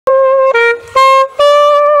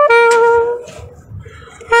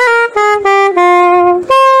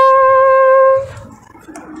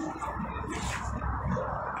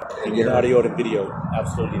audio and video.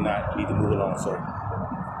 Absolutely not. You need to move along, sir.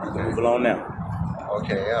 You need to move along now.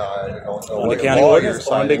 Okay, I don't know On what the county ordinance,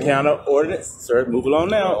 on the county ordinance, sir, move along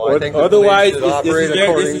now. No, I think the Otherwise, police should operate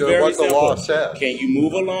according to what the law says. Can you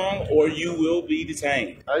move along, or you will be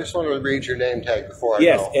detained? I just want to read your name tag before I go.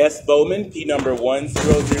 Yes, S. Bowman, P number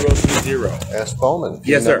 10020. S. Bowman,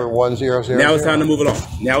 P yes, sir. number 100. Now it's time to move along.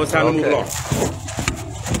 Now it's time to move along.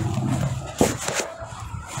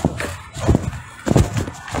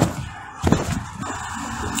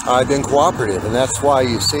 I've been cooperative, and that's why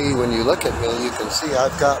you see, when you look at me, you can see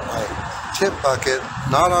I've got my tip bucket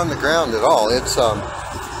not on the ground at all.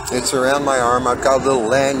 It's around my arm. I've got a little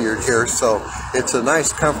lanyard here, so it's a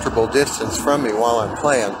nice, comfortable distance from me while I'm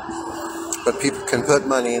playing. But people can put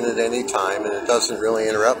money in at any time, and it doesn't really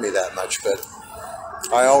interrupt me that much. But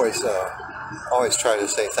I always try to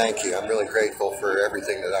say thank you. I'm really grateful for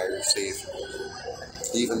everything that I receive.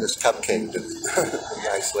 Even this cupcake that the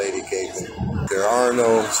nice lady gave me. There are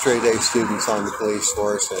no straight A students on the police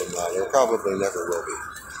force, and there probably never will be.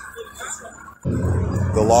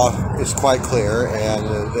 The law is quite clear, and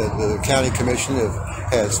the county commission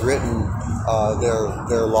has written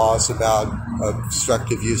their laws about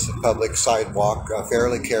obstructive use of public sidewalk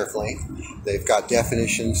fairly carefully. They've got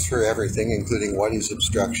definitions for everything, including what is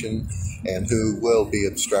obstruction and who will be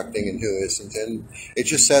obstructing and who isn't. And it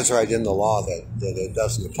just says right in the law that it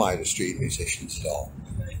doesn't apply to street musicians at all.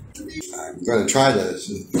 I'm going to try to,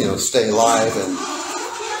 stay live and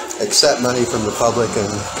accept money from the public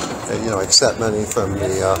and, accept money from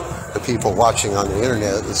the people watching on the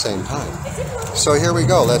internet at the same time. So here we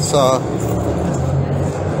go. Let's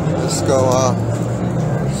go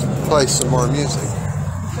play some more music.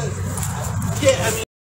 Yeah, I mean.